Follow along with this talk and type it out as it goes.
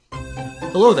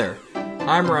Hello there,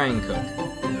 I'm Ryan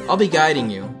Cook. I'll be guiding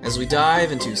you as we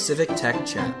dive into Civic Tech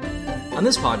Chat. On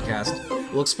this podcast,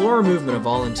 we'll explore a movement of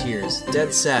volunteers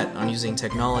dead set on using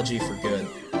technology for good.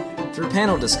 Through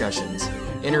panel discussions,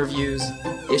 interviews,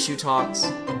 issue talks,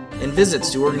 and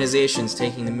visits to organizations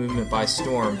taking the movement by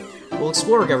storm, we'll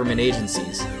explore government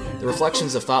agencies, the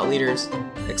reflections of thought leaders,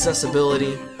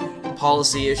 accessibility,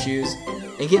 policy issues,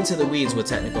 and get into the weeds with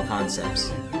technical concepts.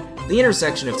 The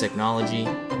intersection of technology,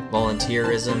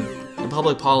 volunteerism, and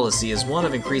public policy is one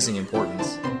of increasing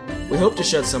importance. We hope to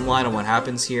shed some light on what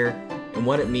happens here and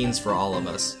what it means for all of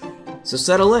us. So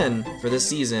settle in for this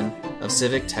season of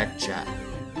Civic Tech Chat.